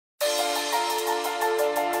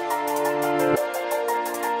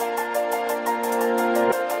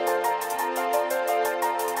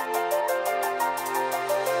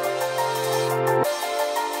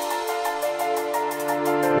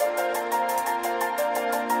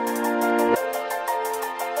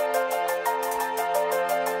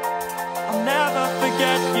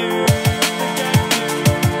forget you.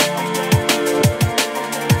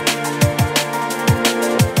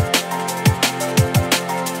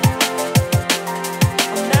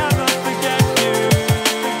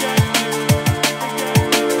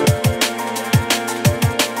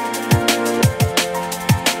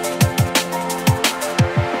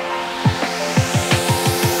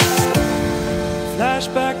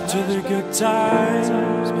 Flashback to the good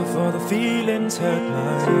times before the feelings hurt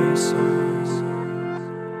my soul.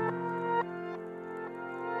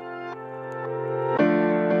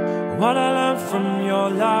 What I learned from your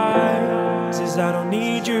lies is I don't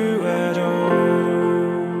need you at all.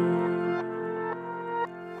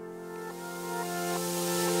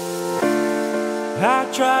 I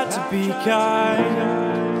tried to be kind,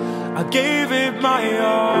 I gave it my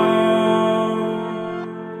all.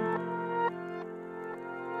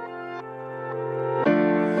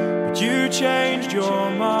 You changed your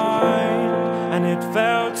mind, and it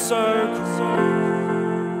felt so cruel.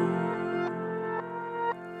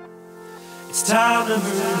 It's time to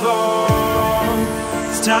move on,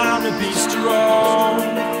 it's time to be strong.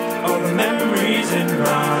 All the memories in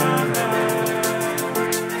my head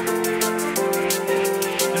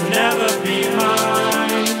will never be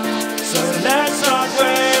mine, so let's not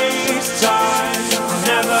waste time. I'll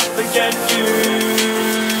never forget you.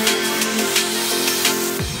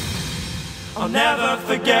 I'll never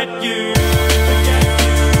forget you.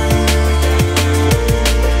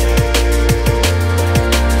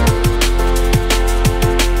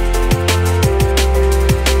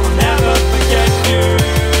 I'll never forget you.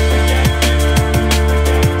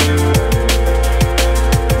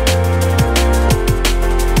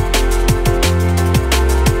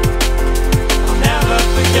 I'll never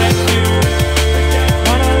forget you.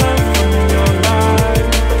 What I learned from your life,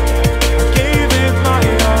 I gave it my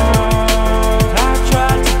all.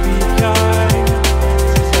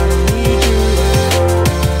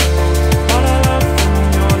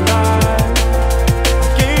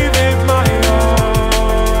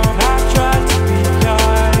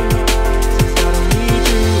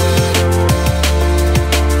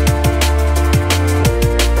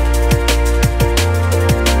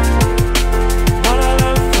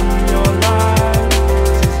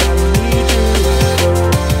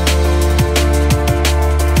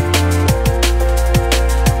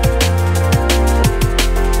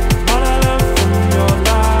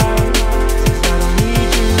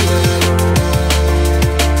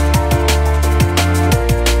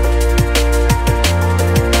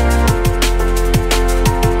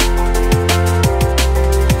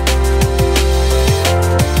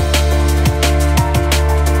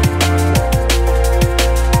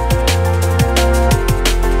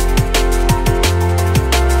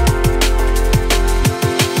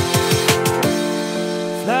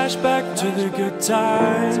 Flashback to the good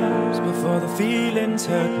times before the feelings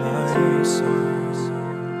hurt my soul.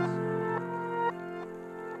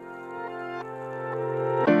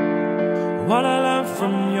 What I learned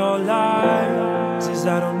from your lies is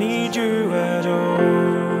I don't need you at all.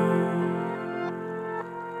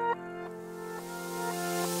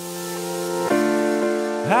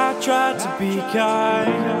 I tried to be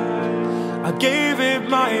kind, I gave it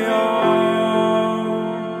my all.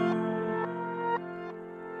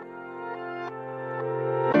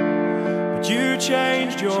 But you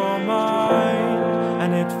changed your mind,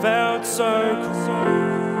 and it felt so cruel.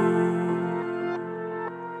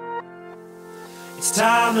 It's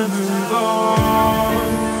time to move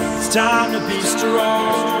on, it's time to be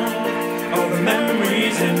strong. All the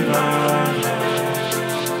memories in my head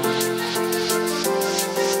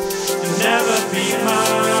will never be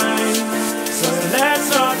mine.